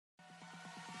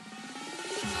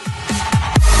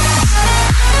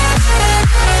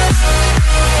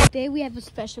Today we have a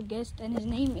special guest, and his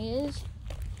name is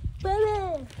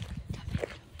Bubba.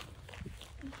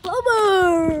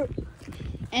 Bubba!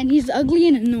 And he's ugly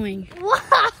and annoying.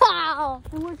 Wow!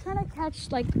 And we're trying to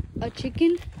catch like a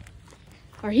chicken.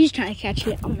 Or he's trying to catch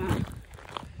it. I'm not.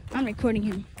 I'm recording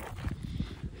him.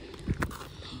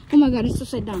 Oh my god, it's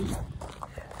upside down.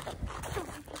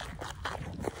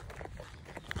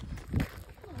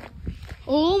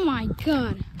 Oh my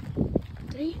god.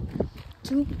 3,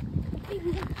 2.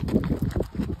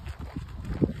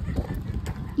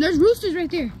 There's roosters right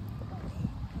there.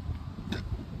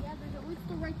 Yeah, there's a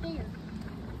rooster right there.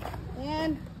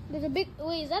 And there's a big,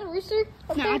 wait, is that a rooster?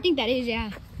 No, I think that is,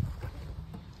 yeah.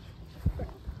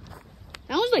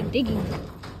 That one's like digging.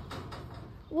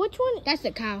 Which one? That's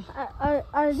the cow.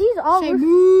 Are these all Say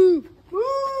roosters? moo.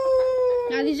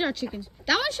 Now these are chickens.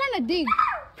 That one's trying to dig.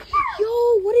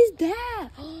 Yo, what is that?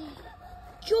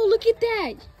 Yo, look at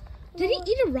that. Did he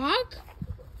eat a rock?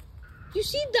 You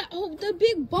see the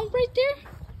big bump right there?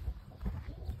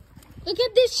 Look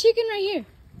at this chicken right here.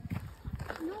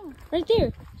 No. Right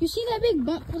there. You see that big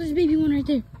bump? Oh, there's a baby one right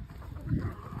there.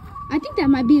 I think that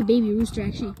might be a baby rooster,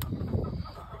 actually.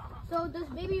 So does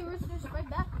baby roosters fight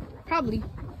back? Probably.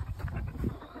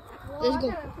 Well, Let's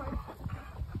go.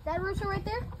 That rooster right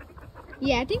there?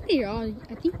 Yeah, I think they're all.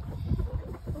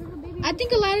 Where's the baby? I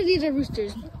think a lot of these are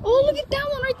roosters. Oh, look at that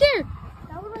one right there.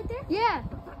 That one right there? Yeah.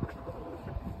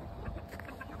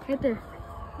 Right there.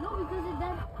 No, because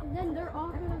then they're all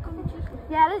gonna come and chase me.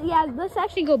 Yeah, let's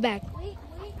actually go back. Wait.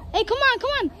 Hey, come on,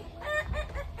 come on.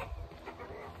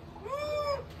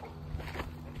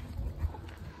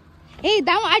 Hey,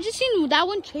 that one, I just seen that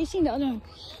one chasing the other one.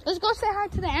 Let's go say hi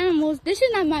to the animals. This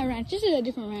is not my ranch. This is a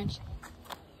different ranch.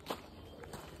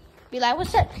 Be like,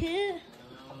 what's up, kid?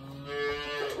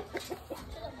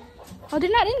 Oh, they're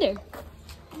not in there.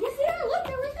 Yes, they are. Look,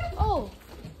 they're right there. Oh.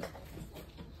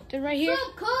 They're right here. What's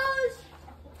up, cuz?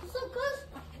 What's up, cuz?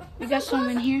 We got some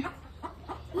in here.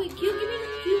 Wait, can you give me?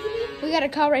 We got a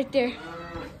cow right there.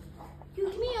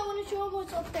 Give me. I want to show them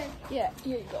what's up there. Yeah,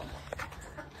 here you go.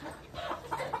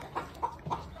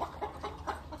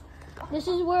 This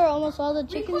is where almost all the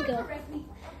chickens go.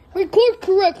 Record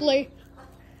correctly.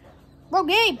 Bro,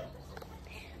 Gabe,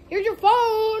 here's your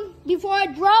phone before I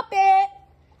drop it.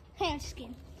 Hand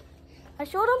skin. I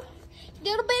showed him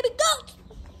little baby goats.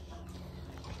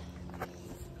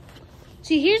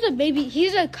 See, here's a baby.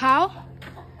 He's a cow.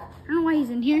 I don't know why he's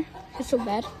in here. It's so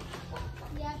bad.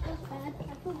 Yeah, I feel bad.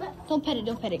 I feel bad. Don't pet it.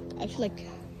 Don't pet it. I feel like.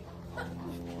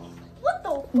 What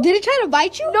the? Did it try to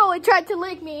bite you? No, it tried to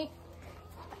lick me.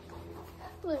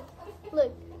 Look.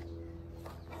 Look,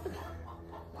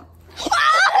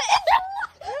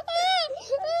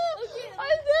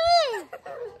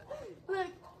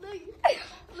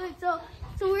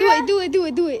 so we're do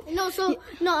it. No,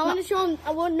 I want to show him.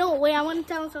 I want to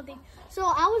tell him something. So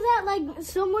I was at like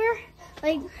somewhere,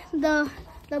 like the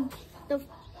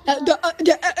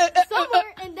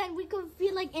somewhere, and then we could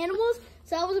feed like animals.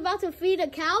 So I was about to feed a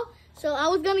cow. So I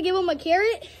was gonna give him a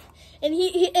carrot, and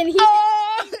he did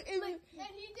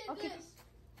Okay. this.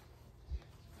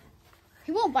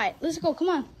 He won't bite. Let's go. Come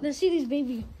on. Let's see this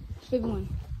baby one.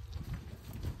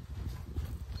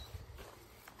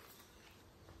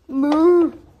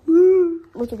 Moo.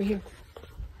 Look over here.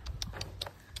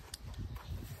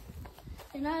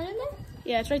 You're not in there?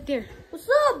 Yeah, it's right there. What's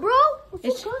up, bro?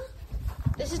 What's up, cuz?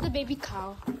 This is the baby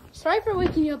cow. Sorry for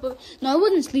waking you up. No, I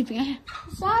wasn't sleeping.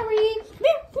 Sorry.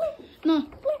 No.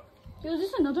 Yo, is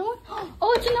this another one?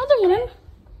 Oh, it's another one.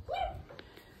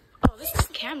 Oh, this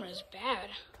camera is bad.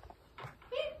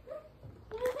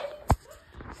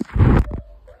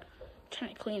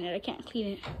 Trying to clean it. I can't clean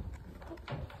it.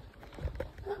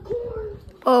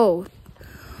 Oh.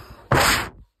 I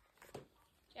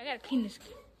gotta clean this.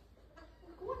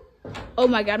 Oh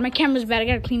my god, my camera's bad. I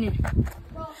gotta clean it.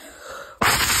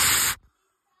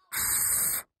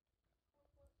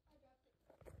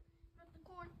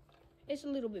 It's a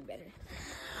little bit better. This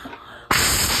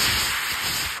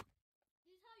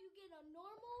is how you get a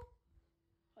normal.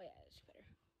 Oh yeah, it's better.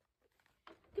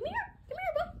 Come here,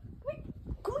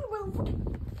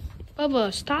 bro.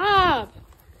 Bubba, stop.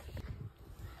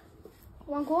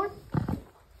 Want corn?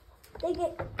 Take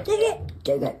it.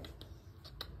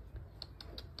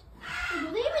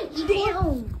 Leave it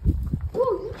down. Bro,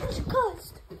 you just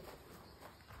cussed.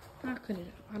 How could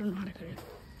it? I don't know how to cut it.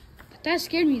 But that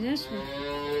scared me. That's what.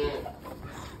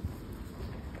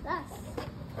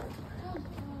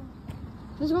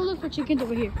 Let's go look for chickens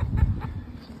over here.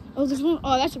 Oh, there's one.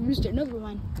 Oh, that's a rooster. Never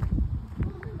mind.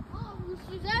 Oh,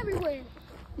 roosters everywhere.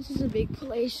 This is a big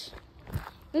place.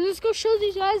 Let's go show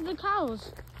these guys the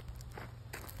cows.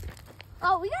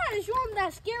 Oh, we gotta show him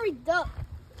that scary duck.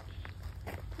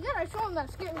 We gotta show him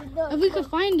that scary duck. If we could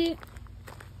find it.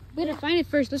 We gotta find it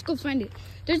first. Let's go find it.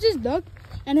 There's this duck,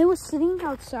 and it was sitting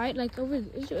outside, like over.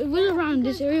 It was around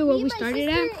this area where we started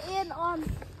at. And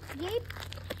Gabe.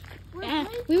 Yeah,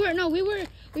 we were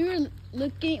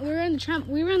looking. We were on the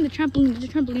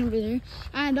trampoline over there,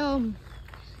 and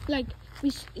like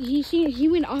he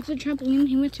went off the trampoline.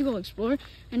 He went to go explore,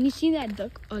 and he seen that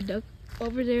duck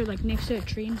over there, like next to a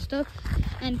tree and stuff,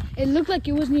 and it looked like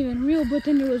it wasn't even real, but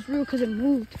then it was real because it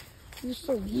moved. It was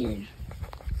so weird.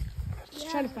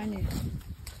 Let's try to find it.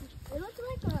 It looked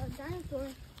like a dinosaur or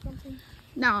something.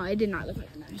 No, it did not look like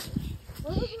a dinosaur.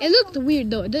 It looked weird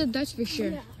though. That's for sure.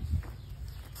 Yeah.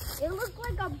 It looked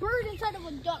like a bird inside of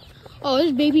a duck. Oh,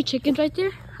 there's baby chickens right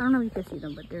there. I don't know if you can see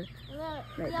them, but they're Yeah,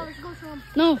 right there. let's go show them.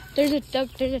 No, there's a duck.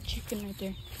 There's a chicken right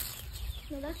there.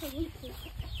 No, that's a rooster.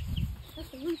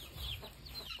 That's a rooster.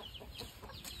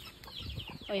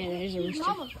 Oh yeah, there's a rooster.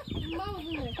 Mama's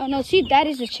in there. Oh no, see, that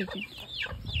is a chicken.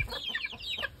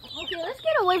 Okay, let's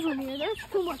get away from here. There's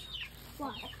too much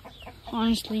fly.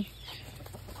 Honestly,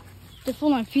 they're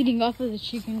full on feeding off of the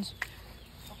chickens.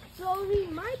 So we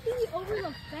might be over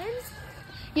the fence.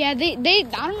 Yeah, they I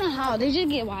don't know how. They just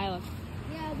get wild.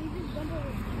 Yeah, we just jump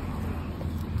over.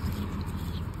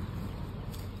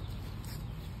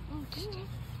 Okay.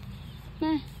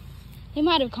 Nah, they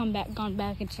might have gone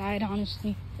back inside.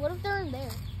 Honestly, What if they're in there?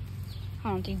 I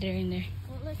don't think they're in there.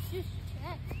 Well, let's just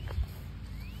check.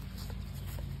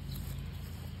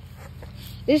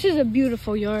 This is a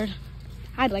beautiful yard.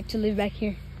 I'd like to live back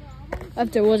here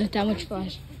if there wasn't that much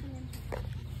flies.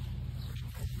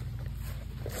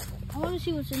 I want to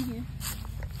see what's in here.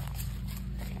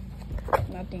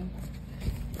 Nothing.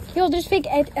 Yo, there's fake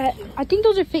eggs. I think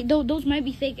those are fake. Those might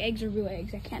be fake eggs or real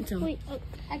eggs. I can't tell. Wait,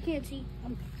 I can't see.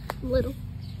 I'm little.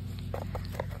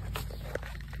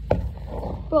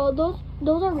 Bro,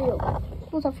 those are real.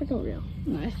 Those are freaking real.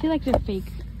 No, I feel like they're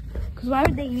fake. Cause why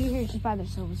would they be here just by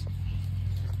themselves?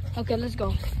 Okay, let's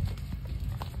go.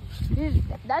 Dude,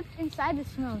 that's inside the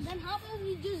smells. Then how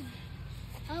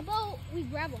about we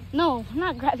grab them? No, I'm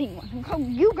not grabbing one. Go,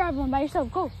 you grab one by yourself.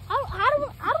 Go. I don't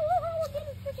know how we're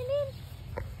getting freaking in.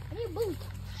 I need a boost.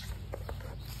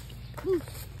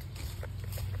 Boost.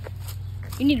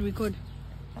 You need to record.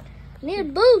 I need a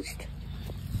boost.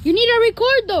 You need to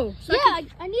record though. So Yeah,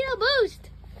 I need a boost.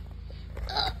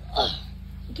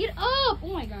 Get up.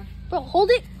 Oh my god. Bro, hold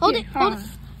it. Hold Here, it. Hold hold it.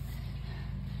 on.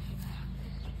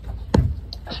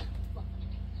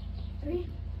 3,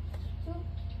 2,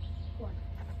 1.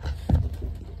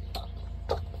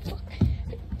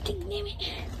 Damn it.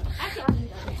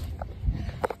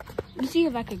 Let's see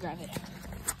if I could grab it.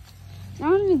 I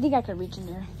don't even think I could reach in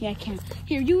there. Yeah, I can.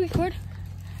 Here, you record.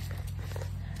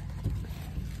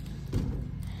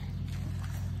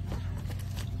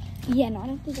 Yeah, no, I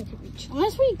don't think I could reach.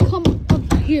 Unless we come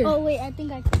up here. Oh wait, I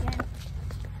think I can.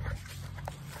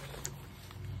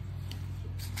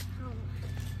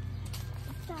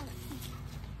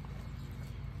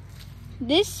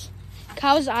 This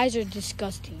cow's eyes are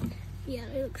disgusting. Yeah,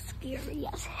 they look scary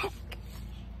as heck.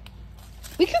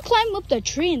 We could climb up the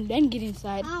tree and then get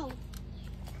inside. Ow.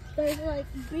 There's like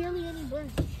barely any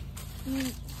birds.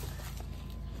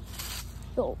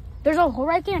 So, there's a hole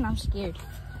right there and I'm scared.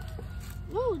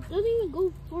 No, it doesn't even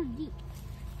go far deep.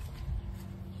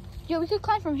 Yo, we could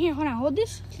climb from here. Hold on, hold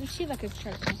this. Let's see if I could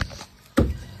try to climb.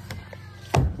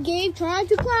 Gabe tried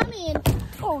to climb in.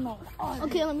 Oh no. Oh,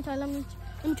 Okay, let me try.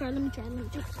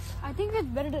 I think it's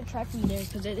better to try from there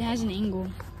because it has an angle.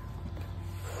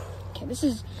 Okay, this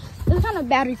is kind of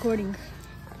bad recording.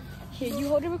 Here, you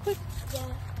hold it real quick. Yeah.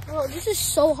 Bro, this is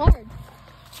so hard.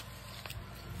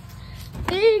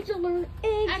 Eggs alert.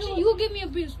 Actually, you will give me a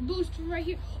boost for right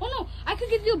here. Oh no, I could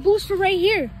give you a boost for right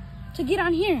here to get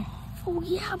on here. Oh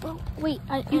yeah, bro. Wait,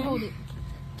 You hold it.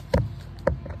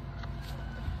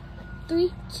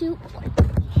 3, 2, 1.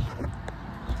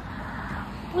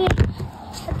 Wait,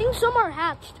 I think some are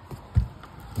hatched.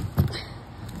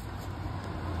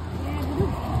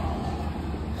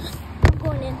 I'm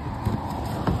going in.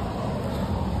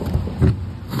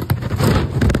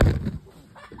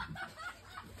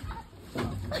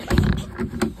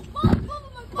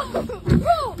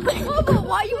 Bro,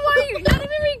 why you not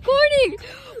even recording?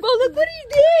 Bro, look what he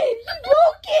did. He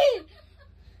broke it.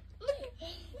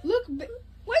 Look,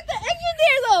 where's the egg in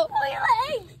there though? Where's the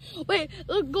egg? Wait,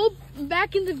 look, go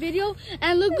back in the video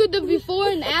and look at the before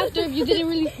and after if you didn't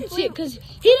really see it, because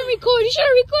he didn't record. You should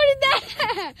have recorded that.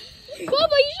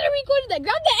 Bubba, you should have recorded that.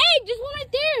 Grab the egg, just one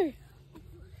right there.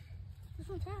 This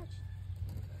one's hatched.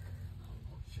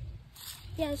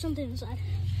 Yeah, there's something inside.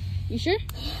 You sure?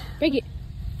 Break it.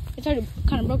 It's already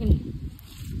kind of broken.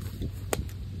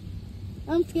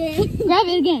 I'm scared. Grab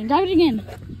it again. Grab it again.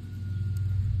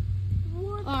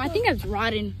 What Oh, I think that's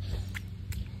rotten.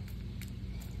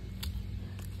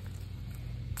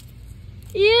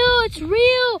 Ew, it's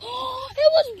real. It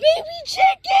was baby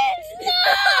chickens.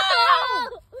 No!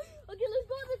 Okay, let's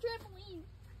go on the trampoline.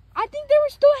 I think they were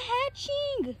still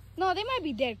hatching. No, they might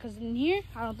be dead because in here,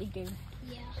 I don't think they were.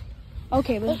 Yeah.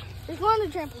 Okay, but Let's go on the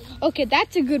trampoline. okay,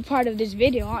 that's a good part of this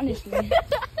video, honestly.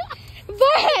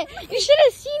 But you should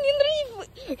have seen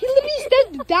he literally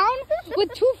stepped down with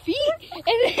 2 feet and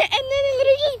then it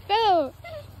literally just fell.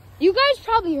 You guys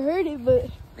probably heard it, but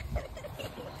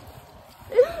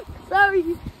Sorry.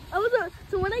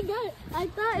 So when I got it, I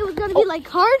thought it was gonna be like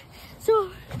hard. So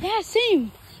yeah,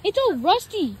 same. It's all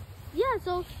rusty. yeah,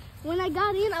 so when I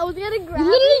got in, I was gonna grab You it.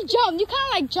 literally jumped. You kind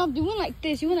of like jumped. You went like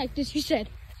this. You went like this. You said.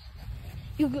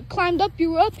 You climbed up.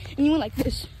 You were up, and you went like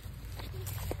this.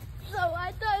 So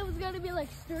I thought it was gonna be like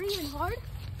sturdy and hard.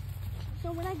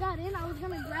 So when I got in, I was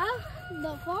gonna grab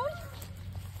the phone,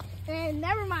 and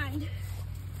never mind,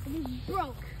 it just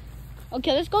broke.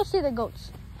 Okay, let's go see the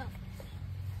goats.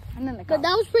 And then the But cows.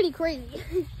 that was pretty crazy.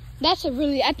 That's a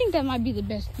really. I think that might be the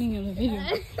best thing in the video.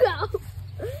 No.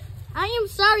 I am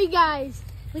sorry, guys,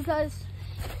 because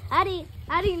I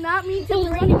did not mean to Oh,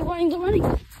 they're bring. running. They're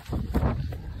running.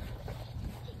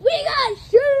 We got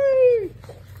sheep.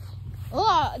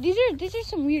 Oh, these are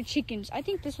some weird chickens. I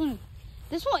think this one,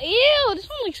 ew, this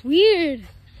one looks weird.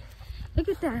 Look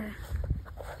at that.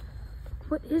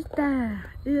 What is that?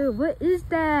 Ew, what is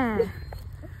that?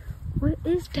 What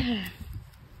is that?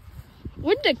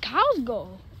 Where'd the cows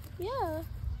go? Yeah.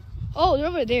 Oh, they're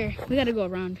over there. We gotta go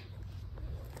around.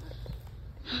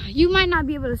 You might not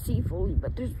be able to see fully,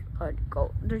 but there's a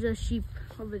goat. There's a sheep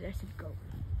over there. Said goat.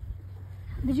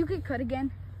 Did you get cut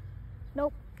again?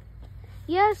 Nope.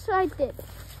 Yes, I did.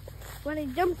 When I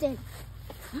jumped in.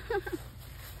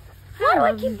 How do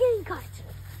I keep getting cut?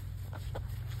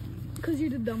 Because you're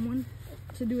the dumb one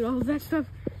to do all that stuff.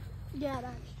 Yeah,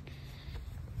 that's.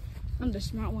 I'm the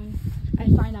smart one. I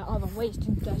find out all the ways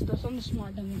to do that stuff. So I'm the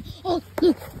smart dumb one. Oh,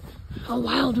 look. A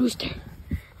wild rooster.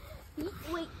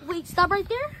 Wait, stop right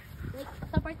there. Wait,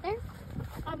 stop right there.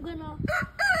 I'm gonna.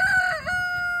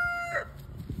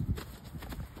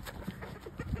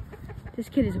 This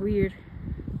kid is weird.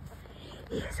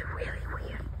 He is really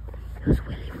weird. He was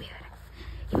really weird.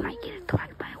 He might get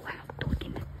attacked by a wild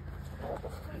chicken.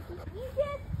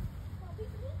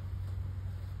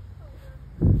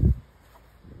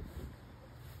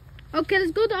 Okay,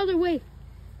 let's go the other way.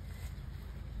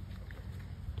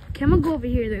 Okay, I'm gonna go over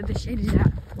here. The shade is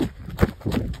out.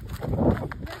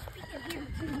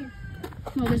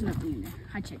 No, there's nothing in there.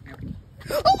 I checked already.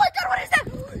 Oh my god, what is that?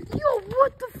 Yo,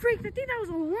 what the freak? I think that was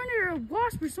a hornet or a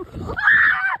wasp or something.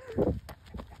 Ah!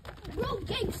 Bro,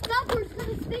 Gabe, stop or it's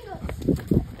gonna sting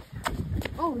us.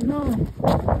 Oh no.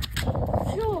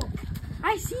 Yo,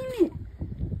 I seen it.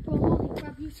 Bro, holy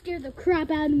crap, you scared the crap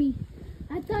out of me.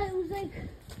 I thought it was like.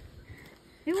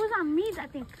 It was on me, I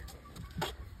think.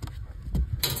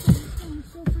 I'm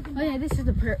so freaking Oh yeah, this is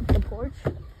the porch.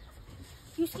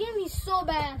 You scared me so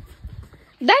bad.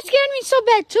 That scared me so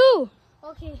bad too.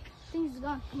 Okay, things are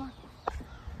gone. Come on.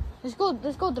 Let's go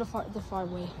the far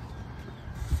way.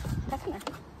 I think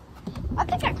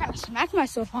I kind of smacked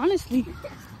myself, honestly.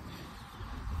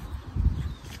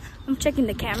 I'm checking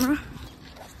the camera.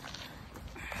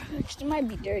 It might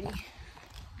be dirty.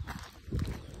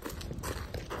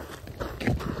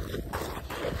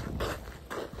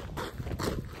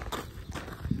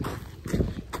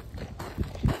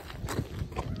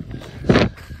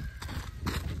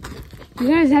 You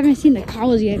guys haven't seen the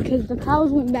cows yet because the cows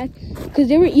went back because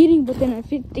they were eating, but then I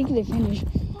think they finished.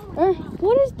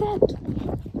 What is that?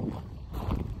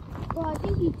 Bro, I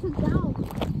think he took down.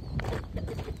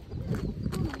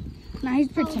 Nah, he's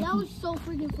Oh, protecting. that was so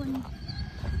freaking funny.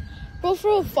 Bro,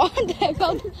 for a fall,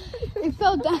 it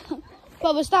fell down.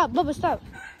 Bubba, stop. Bubba, stop.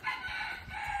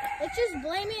 Let's just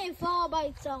blame it and fall by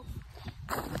itself.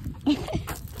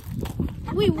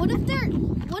 Wait, what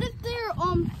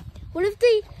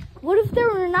if they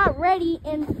were not ready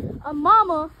and a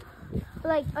mama,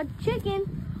 like a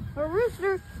chicken, a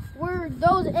rooster, were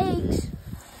those eggs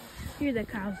Here are the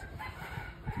cows.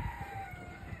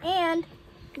 and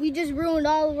we just ruined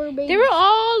all of our babies? They were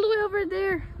all the way over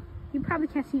there. You probably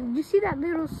can't see. Did you see that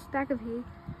little stack of hay?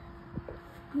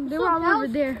 They were all over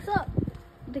there. What's up?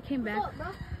 They came What's back. up, bro?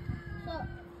 What's up?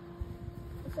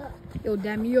 What's up? Yo,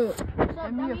 damn me up. What's up?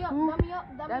 Damn me Dummy up, up, fool. dummy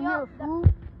up, dummy Damn me up. up, fool.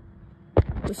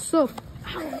 What's up?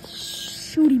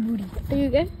 Shooty booty. Are you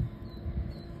good?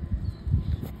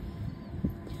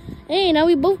 Hey, now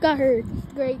we both got hurt.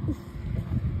 Great.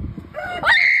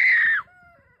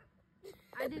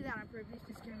 I did that on purpose.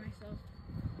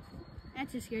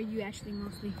 That's to scare you actually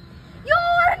mostly. Yo,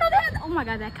 I didn't know they had. Oh my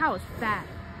god, that cow is fat.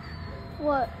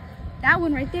 What? That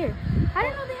one right there. I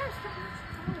didn't know they had so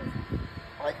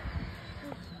much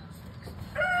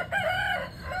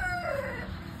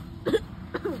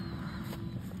cows.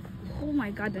 Oh my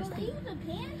god, that's deep. Use a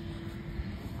pan?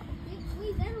 Wait,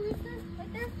 is that a rooster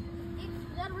right there? Is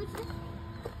that a rooster?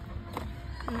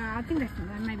 Nah, I think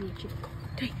that might be a chicken.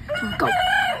 Okay, go.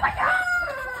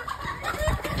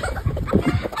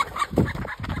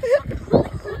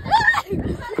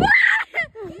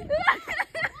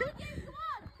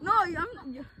 No,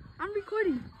 I'm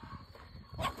recording.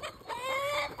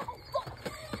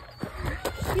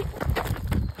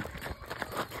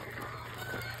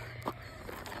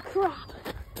 Crap.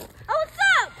 Oh, what's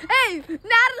up? Hey,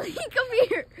 Natalie, come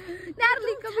here.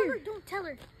 Natalie, come here. Don't tell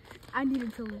her. I need to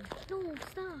tell her. No,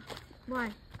 stop.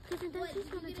 Why? Because then she's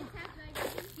gonna tell.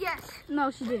 Yes.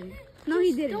 No, she didn't. No,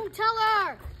 he didn't. Don't tell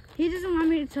her. He doesn't want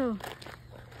me to tell.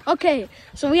 Okay,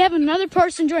 so we have another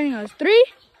person joining us. 3,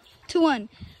 2, 1.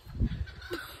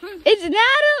 It's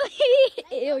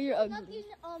Natalie. Ew, you're ugly.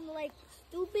 Nothing like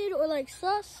stupid or like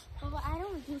sus. Oh, but I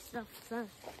don't do stuff sus.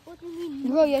 What do you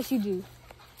mean? Girl, yes you do.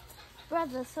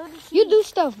 Brother, so does she. You do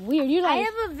stuff weird. You're I like.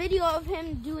 have a video of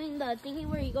him doing the thingy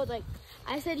where he goes like,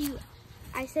 I said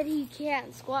he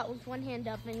can't squat with one hand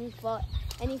up, and he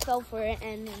fell for it,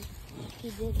 and then he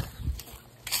did it.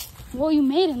 Well, you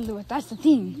made him do it. That's the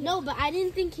thing. No, but I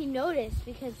didn't think he noticed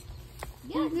because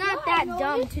he's not that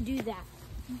dumb to do that.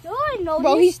 No, I noticed.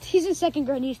 Bro, he's in 2nd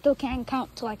grade and he still can't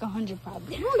count to like 100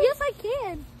 probably. No, yes I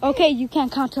can. Okay, you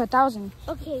can't count to 1,000.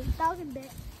 Okay, 1,000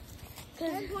 bit.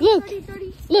 10, 20, Look. 30,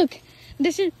 30. Look,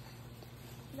 this is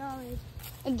No,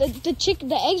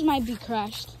 the eggs might be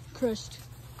crushed.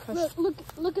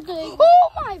 look at the egg. Oh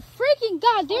my freaking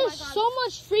god! There's God. so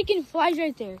much freaking flies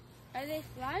right there. Are they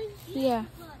flies? Yeah.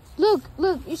 Look,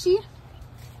 you see?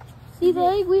 See the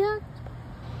egg we have?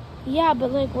 Yeah,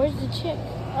 but like, where's the chick?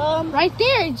 Right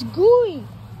there, it's gooey.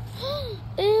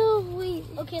 Ew, wait.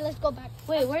 Okay, let's go back.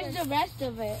 Wait, where's the rest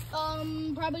of it?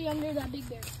 Probably under that big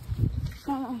bear.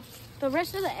 The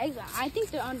rest of the eggs, I think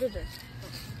they're under this.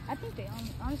 I think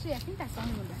honestly, I think that's the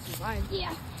only one that survived.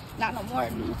 Yeah. Not no more.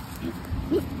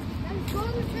 Let's go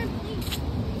on the trampoline.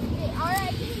 Okay,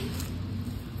 R.I.P.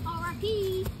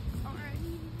 R.I.P.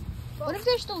 R.I.P. What if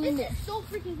they're still in This there? is so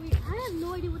freaking weird. I have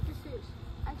no idea what this is.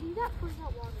 I think that pours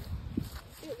out water.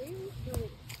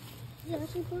 Yeah,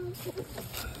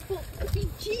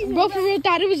 Bro, for real,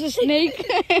 thought it was a snake.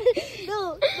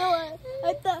 No,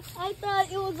 I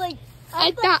thought it was like.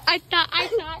 I thought.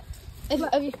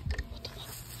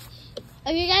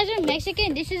 If you guys are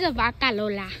Mexican, this is a vaca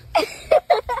Lola.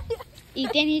 Y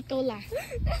tiene tola.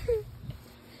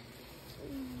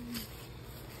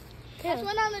 This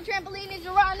one on the trampoline is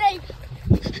a round egg.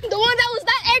 The one that was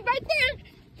that egg right there.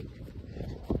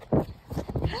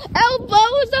 El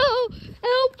Bozo!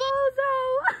 El Bozo!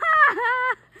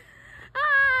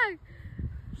 Ah,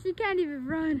 she can't even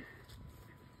run.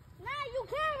 Nah, you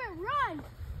can't even run.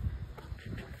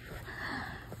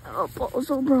 El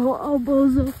Bozo, bro. El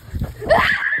Bozo.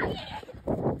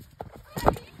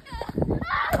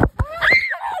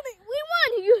 We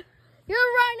won! You're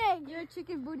running! You're a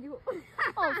chicken booty.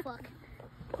 Oh, fuck.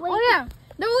 Wait, Oh, yeah.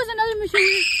 There was another mission.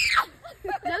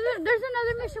 There's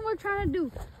another mission we're trying to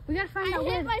do. We gotta find out I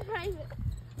hit where. my private.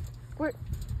 Where?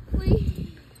 Wait.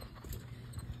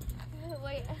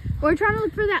 Wait. We're trying to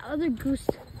look for that other goose.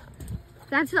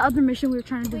 That's the other mission we were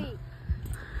trying to do. Wait.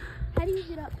 How do you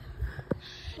get up?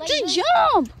 Like Just this?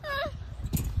 jump!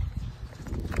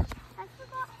 I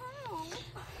forgot how.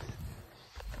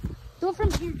 Do it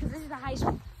from here because this is the highest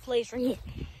place right here.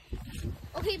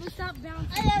 Okay, but stop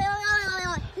bouncing.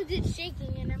 Because it's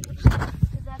shaking and I'm because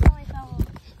that's how I fell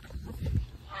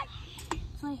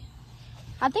off.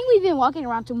 I think we've been walking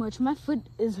around too much. My foot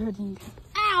is hurting.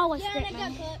 Ow, Yeah, and I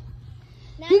got cut.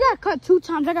 You got cut 2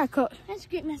 times. I got cut. I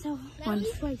scraped myself. Once.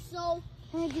 Twice. So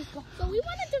we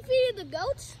wanted to feed the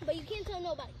goats, but you can't tell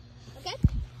nobody. Okay?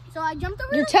 So I jumped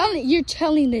over. You're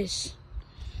telling this.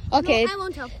 Okay. No, I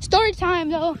won't tell. Story time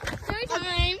though. Story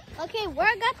time. Okay, where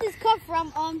I got this cup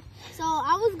from? So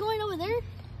I was going over there.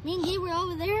 Me and Gabe were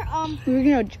over there.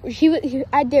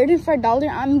 I dared him for $1.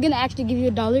 I'm gonna actually give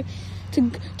you $1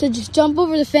 to just jump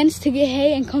over the fence to get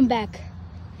hay and come back.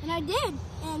 And I did,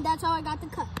 and that's how I got the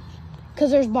cup.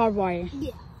 Cause there's barbed wire.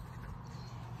 Yeah.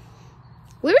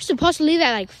 We were supposed to leave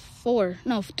at like 4.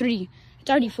 No, 3. It's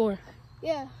already 4.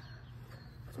 Yeah.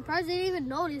 Surprised they didn't even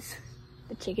notice.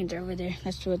 The chickens are over there.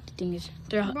 That's what the thing is.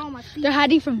 They're Bro, my feet. they're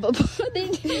hiding from Bubba.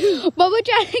 Bubba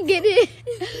trying to get in.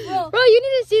 Bro. Bro, you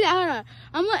need to see that. Hold on.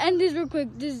 I'm gonna end this real quick.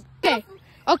 Okay.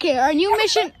 Okay, our new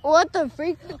mission. What the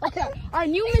freak? Okay, our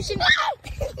new mission.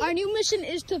 Our new mission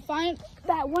is to find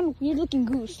that one weird-looking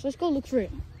goose. Let's go look for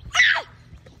it. Oh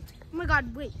my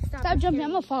God! Wait, Stop jumping!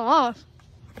 I'm gonna fall off.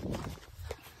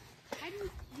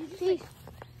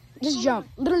 Just jump.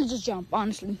 Literally, just jump.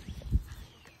 Honestly.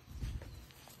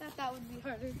 That would be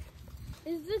harder.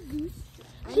 Is the goose?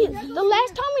 See, the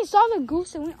last time we saw the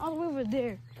goose, it went all the way over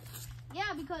there.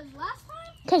 Yeah, because last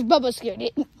time. Cause Bubba scared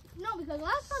it. No, because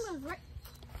last time it was right.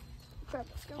 Crap,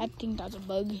 I think that's a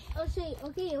bug. oh shit!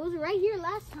 Okay, it was right here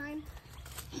last time.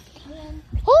 And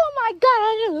Oh my God!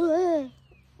 I didn't.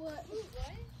 what?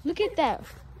 Look at that.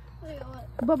 Wait, what?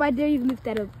 Bubba, I dare you to lift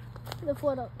that up. The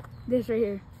photo. This right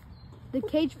here. The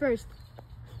cage first.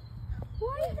 Why?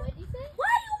 What did you say?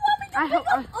 Why do you want me to I pick hope-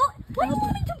 up? Why do you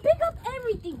want me to pick up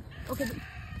everything? Okay,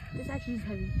 this actually is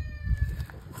heavy.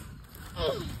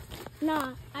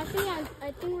 Nah, I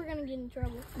think we're gonna get in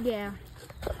trouble. Yeah.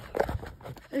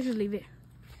 Let's just leave it.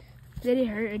 Did it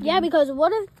hurt again? Yeah, because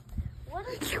what if?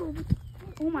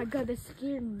 Oh my God, that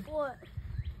scared me. What?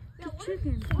 The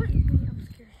chicken. I'm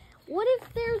scared. What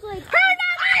if there's like?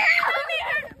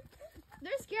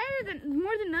 They're scarier than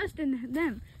more than us than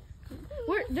them.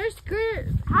 They're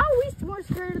scared. How are we more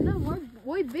scared of them? We're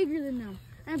way bigger than them,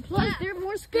 and plus Yeah. they're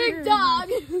more scared. Big dog.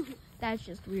 That's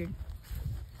just weird.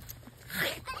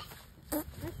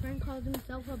 My friend calls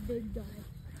himself a big dog.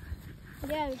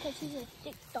 Yeah, because he's a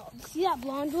thick dog. See that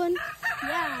blonde one?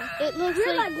 Yeah. It looks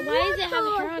like why does it have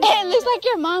hair on It looks like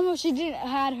your mom if she didn't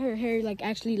had her hair like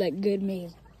actually like good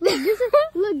made. Look,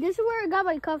 this is where I got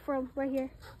my cup from, right here.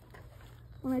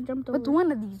 When I jumped over. But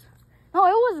one of these. No,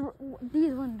 it was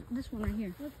this one right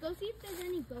here. Let's go see if there's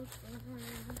any ghosts.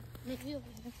 Maybe over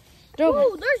there. They're over.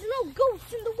 Oh, there's no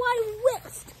ghosts in the Wild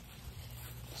West.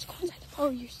 Let's go inside the Oh,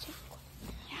 you're so.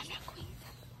 Yeah, I'm not going.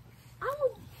 I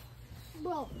would,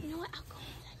 bro. You know what? I'll go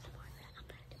inside the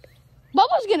bar.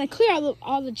 Bubba's gonna clear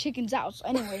all the chickens out. So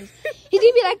anyways, he's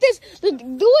gonna be like this. Look, do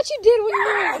what you did when you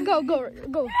were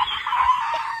go.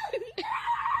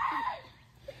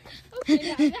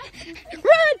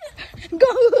 Run!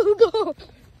 Go!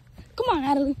 Come on,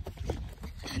 Natalie.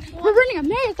 We're running a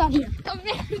marathon here.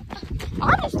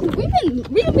 Honestly,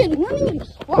 we've been running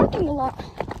and walking a lot.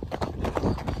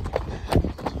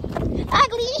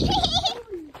 Ugly.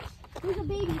 There's a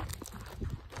baby.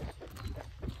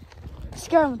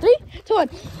 Scare him. 3, 2, 1.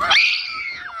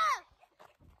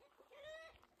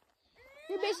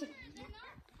 You're basically.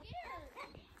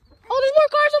 Oh, there's more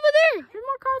cars over there. There's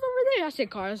more cars over there. I said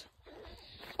cars.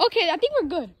 Okay, I think we're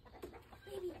good.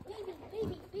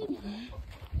 Baby.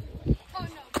 Oh no.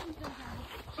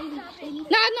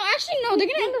 No, actually, no. They're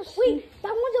gonna end up. Wait,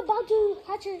 that one's about to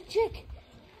hatch a chick.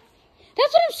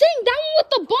 That's what I'm saying. That one with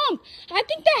the bump. I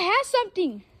think that has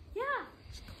something. Yeah.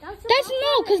 That's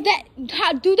no, because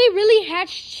do they really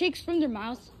hatch chicks from their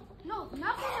mouths? No,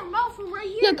 not from your mouth, from right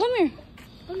here. Look, come here.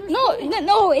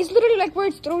 No, it's literally like where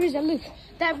its throat is. Look.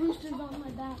 That rooster's on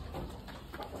my back.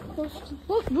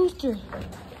 Look, rooster.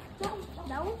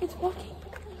 That one? It's walking.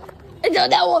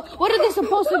 That one. What are they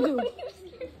supposed to do?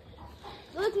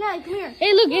 Look, Nelly, come here.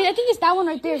 Hey, look, I think it's that one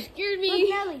right there. Scared me. Look,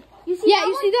 Nelly. You see Yeah, that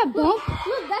you one? see that bump?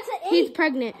 Look, that's an egg. He's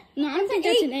pregnant. No, I don't think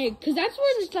that's an egg, because that's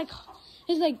where his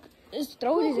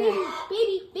throat is at.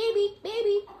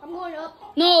 Baby. I'm going up.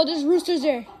 No, there's roosters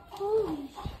there. Holy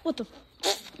What the?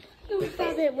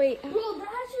 Stop it, wait. Bro, that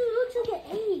actually looks like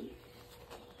an egg.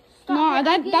 No,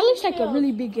 that looks like a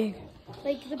really big egg.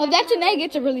 Like Oh, that's an egg.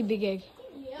 It's a really big egg.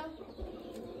 Yeah.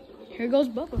 Here goes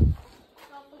Bubba.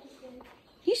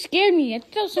 He scared me. I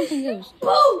thought that was something else.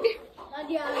 Boom!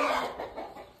 Yeah.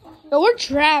 Yo, we're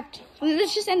trapped.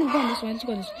 Let's just end up going this way. Let's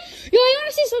go this way. Yo, you want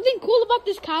to see something cool about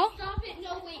this cow? Stop it.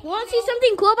 No, wait. You want to see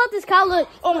something cool about this cow? Look.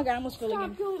 Oh my God, I almost fell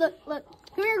again. Look.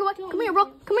 Come here, bro. Come here, bro.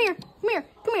 Come here.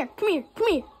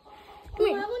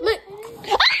 Look.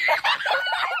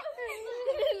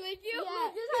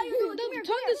 The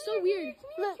tongue is so weird.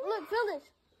 Look, feel this.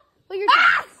 Look,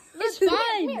 It's fine.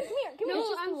 Come here.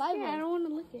 No, I'm scared. I don't want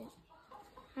to look at it.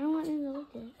 I don't want him to look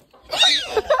at it.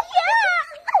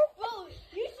 Bro,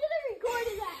 you should have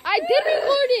recorded that. I did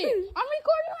record it. I'm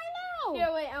recording right now.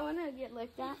 Here, wait. I want to get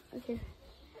looked at. Okay.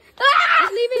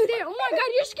 Just leave it there. Oh my God,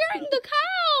 you're scaring the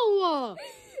cow.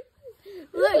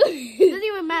 Look, it doesn't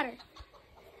even matter.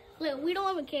 Look, we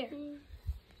don't even care.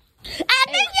 Hey.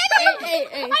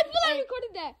 Hey. I feel I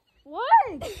recorded that.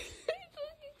 What?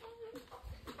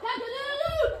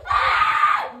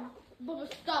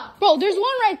 Stop. Bro, there's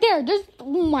one right there.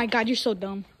 Oh my God, you're so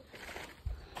dumb.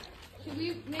 Should we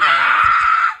make a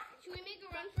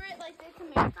run for it like this in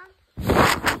marathon?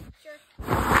 Sure.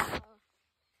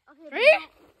 Okay.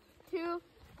 3, 2,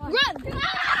 1. run.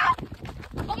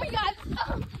 Oh my god.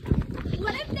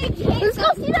 What if they take Let's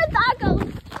go see the tacos.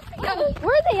 Yo,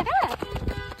 where are they at?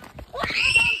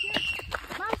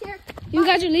 Mom's here. You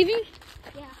guys are leaving?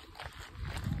 Yeah.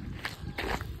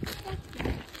 I'm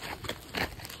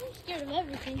scared of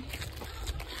everything.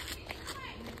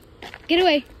 Get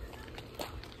away.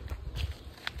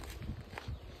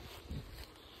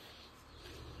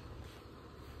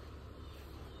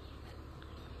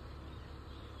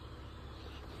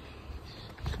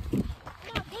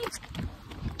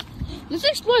 Let's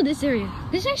explore this area.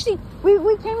 This actually,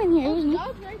 we came in here. It was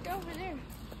Dog's right over there.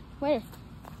 Where?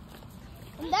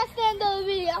 And that's the end of the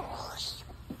video.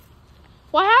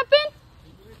 What happened?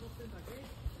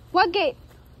 What gate?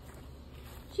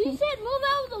 She said move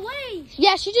out of the way.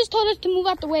 Yeah, she just told us to move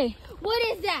out the way. What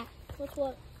is that? What's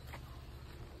what?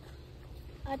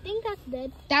 I think that's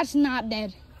dead. That's not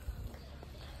dead.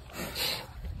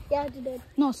 Yeah, it's dead.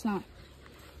 No, it's not.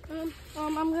 I'm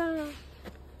gonna.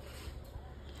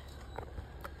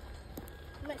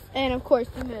 And of course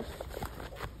you missed.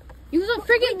 It was a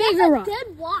freaking big That's a rock.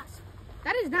 dead wasp.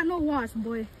 That is not no wasp,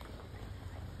 boy.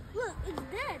 Look, it's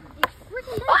dead. It's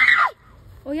freaking dead.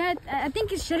 Oh yeah, I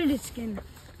think it shedded its skin.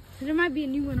 So there might be a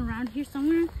new one around here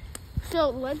somewhere. So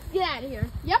let's get out of here.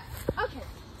 Yep. Okay.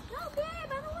 No, babe, I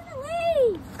don't want to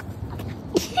leave.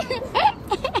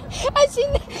 I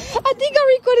seen that. I think I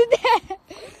recorded that.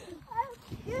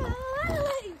 Yeah, I don't want to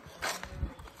leave.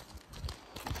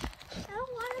 I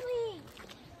don't want to leave.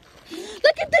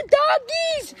 Look at the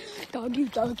doggies. Doggy,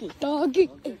 doggy, doggy,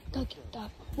 doggy, dog.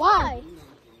 Why?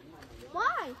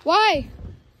 Why? Why?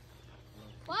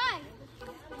 Why?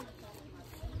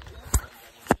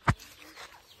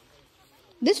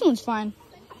 This one's fine.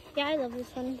 Yeah, I love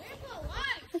this one.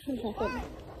 This one's my favorite.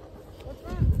 What's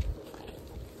wrong?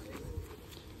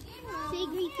 Say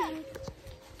greetings.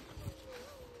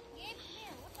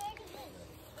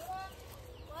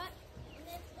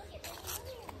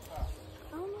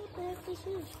 I don't know what the heck this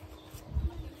is.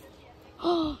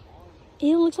 Oh,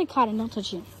 it looks like cotton. Don't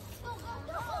touch it.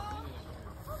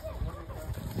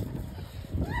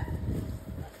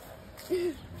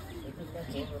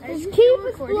 It's cute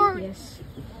exploring. Yes.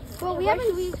 Well, we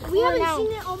haven't seen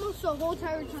it almost the whole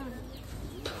entire time.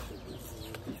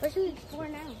 Where should we explore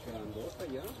now?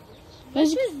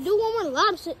 Let's just do one more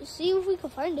lap, see if we can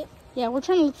find it. Yeah, we're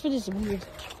trying to look for this weird.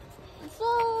 So,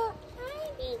 I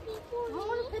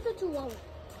want to pet the chihuahua.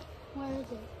 Where is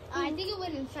it? I think it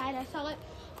went inside. I saw it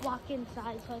walk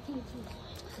inside, so I think it's inside.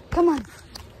 Come on.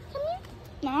 Come here.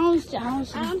 No,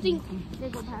 I don't think they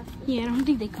go past it. Yeah, I don't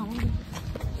think they come.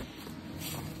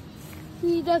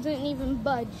 He doesn't even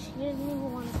budge. He doesn't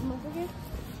even want to come over here.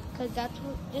 Because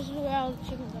this is where all the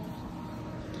chickens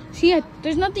are. See,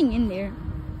 there's nothing in there.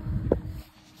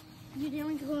 You didn't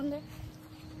want to go in there?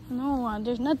 No,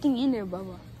 there's nothing in there,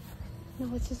 Bubba. No,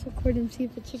 let's just record and see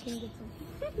if the chicken gets in.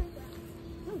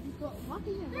 No, just walk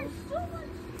in there. There's so much.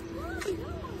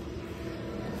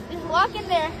 Just walk in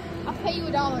there. I'll pay you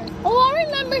 $1. Oh, I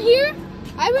remember here.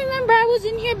 I remember I was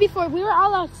in here before. We were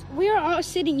all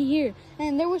sitting here,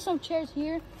 and there were some chairs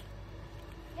here.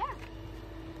 Yeah.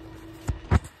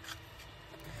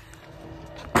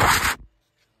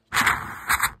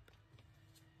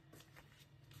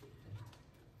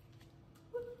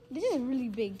 This is really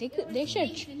big. They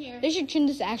should turn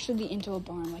this actually into a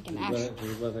barn, like an actual.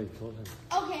 Okay,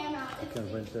 I'm out. You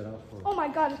can rent it out for. Oh my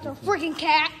god, it's a freaking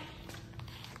cat.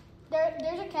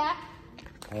 There's a cat.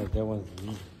 Oh, that one's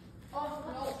meat. Oh,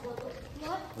 no.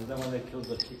 What? Is that one that killed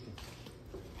the chicken?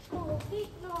 Oh,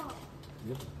 no.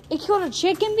 It killed a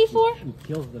chicken before. It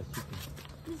kills the chicken.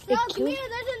 No, come here.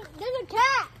 There's a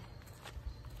cat.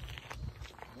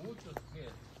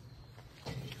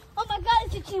 Oh my god,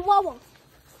 it's a chihuahua.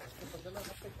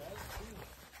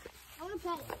 I want to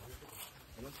pet it.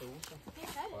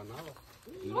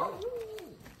 No.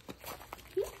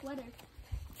 He's sweater.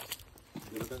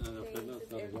 Does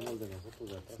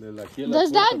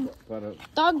that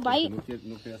dog bite?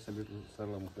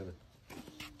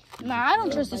 Nah, I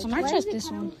don't trust this one. I trust this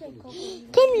one.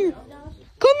 Come here.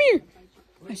 Come here.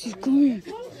 I said, come here.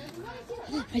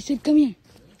 I said, come here.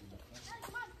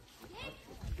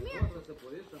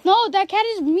 No, that cat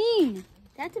is mean.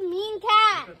 That's a mean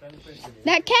cat.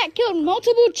 That cat killed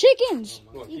multiple chickens.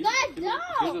 You guys know.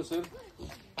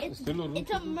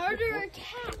 It's a murderer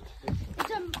cat. It's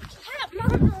a cat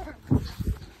murderer.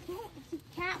 It's a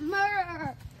cat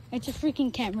murderer. It's a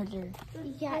freaking cat murderer.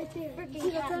 Yeah, it's a freaking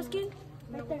see the trash can?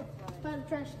 Right there. Found a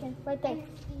trash can. Right there.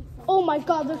 Oh my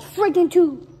god, there's freaking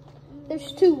 2.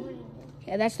 There's 2.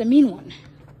 Yeah, that's the mean one.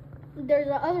 There's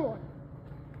the other one.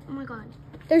 Oh my god.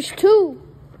 There's 2.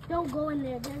 Don't go in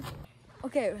there.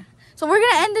 Okay, So we're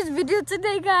gonna end this video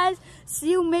today, guys.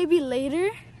 See you maybe later,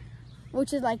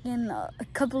 which is like in a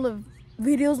couple of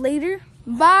videos later.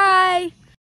 Bye.